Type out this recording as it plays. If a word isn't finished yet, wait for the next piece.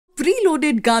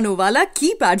Preloaded गानों वाला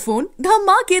keypad phone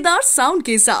धमाकेदार साउंड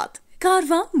के साथ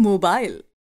कारवां mobile.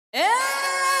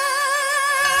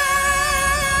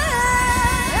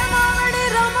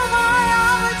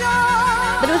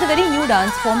 But it was a very new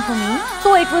dance form for me.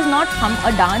 So it was not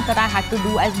a dance that I had to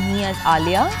do as me as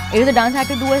Alia. It was a dance I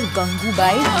had to do as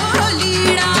Gangubai.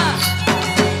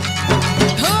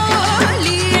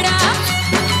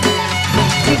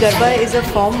 Garba is a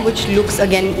form which looks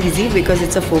again easy because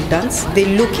it's a folk dance. They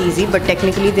look easy but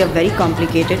technically they are very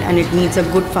complicated and it needs a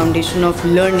good foundation of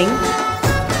learning.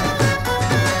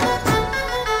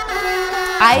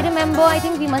 I remember, I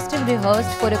think we must have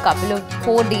rehearsed for a couple of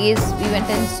 4 days. We went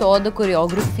and saw the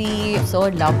choreography,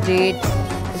 loved it,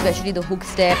 especially the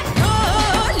hook step.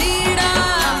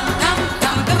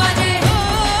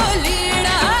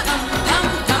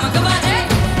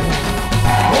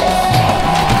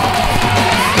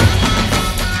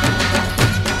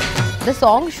 The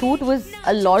song shoot was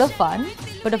a lot of fun,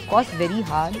 but of course very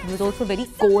hard. It was also very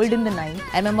cold in the night.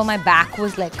 I remember my back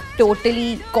was like totally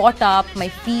caught up, my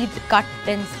feet cut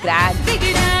and scratched.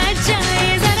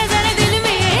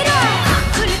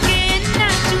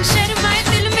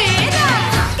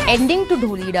 Ending to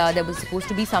Dholida, there was supposed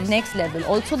to be some next level.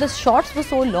 Also the shots were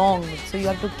so long, so you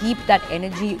have to keep that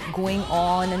energy going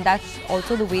on, and that's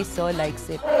also the way Sir likes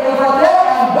it.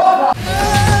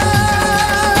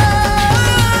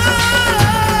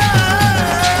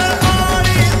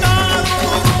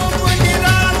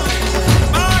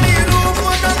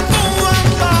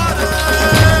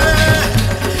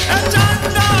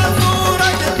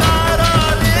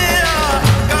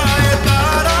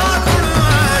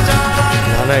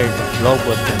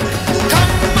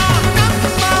 Blockbuster.